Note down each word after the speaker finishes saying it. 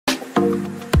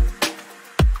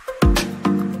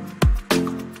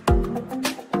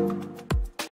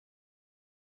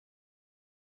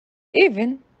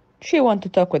Even she want to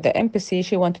talk with the embassy,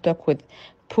 she want to talk with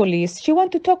police, she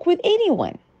want to talk with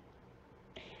anyone.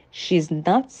 She's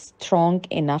not strong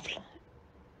enough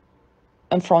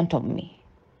in front of me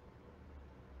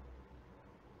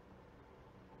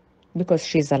because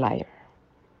she's a liar,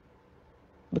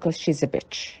 because she's a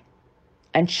bitch,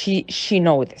 and she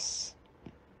know this.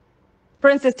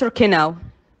 Princess Turkey now,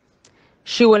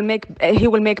 he will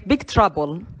make big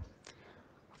trouble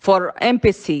for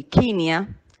embassy Kenya,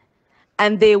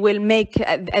 and they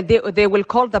will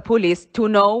call the police to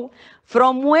know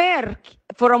from where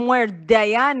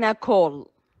Diana called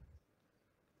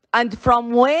and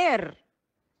from where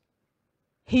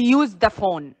he used the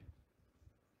phone.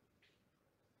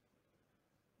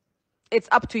 It's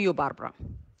up to you, Barbara.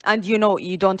 And you know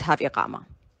you don't have iqama.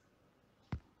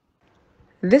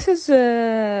 This is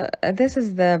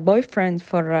the boyfriend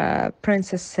for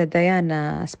Princess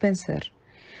Diana Spencer.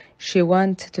 She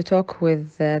wanted to talk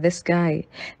with this guy.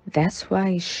 That's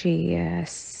why she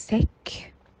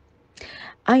sick.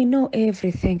 I know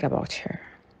everything about her.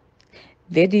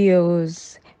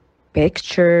 Videos,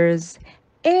 pictures,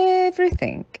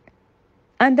 everything.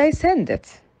 And I send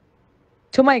it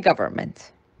to my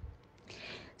government.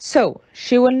 So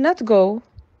she will not go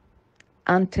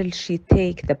until she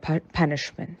take the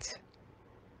punishment.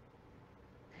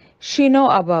 She know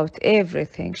about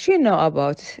everything. She know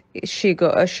about she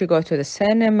go to the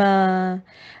cinema,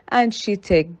 and she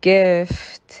take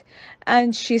gift,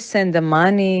 and she send the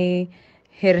money,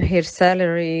 her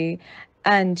salary,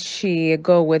 and she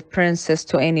go with princess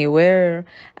to anywhere,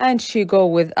 and she go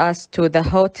with us to the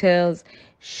hotels.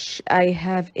 I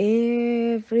have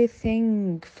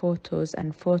everything, photos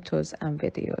and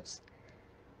videos.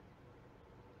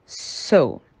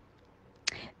 So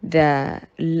the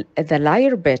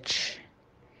liar bitch,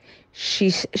 she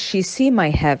see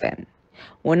my heaven.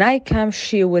 When I come,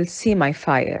 she will see my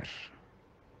fire,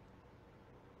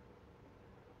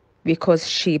 because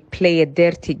she play a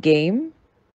dirty game.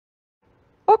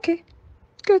 Okay,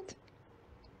 good.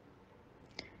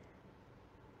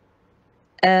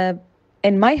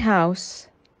 In my house,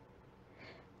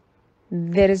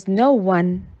 there is no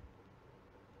one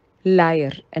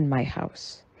liar in my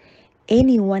house.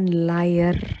 Anyone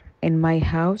liar in my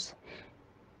house,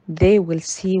 they will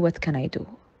see what can I do.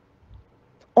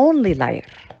 Only liar.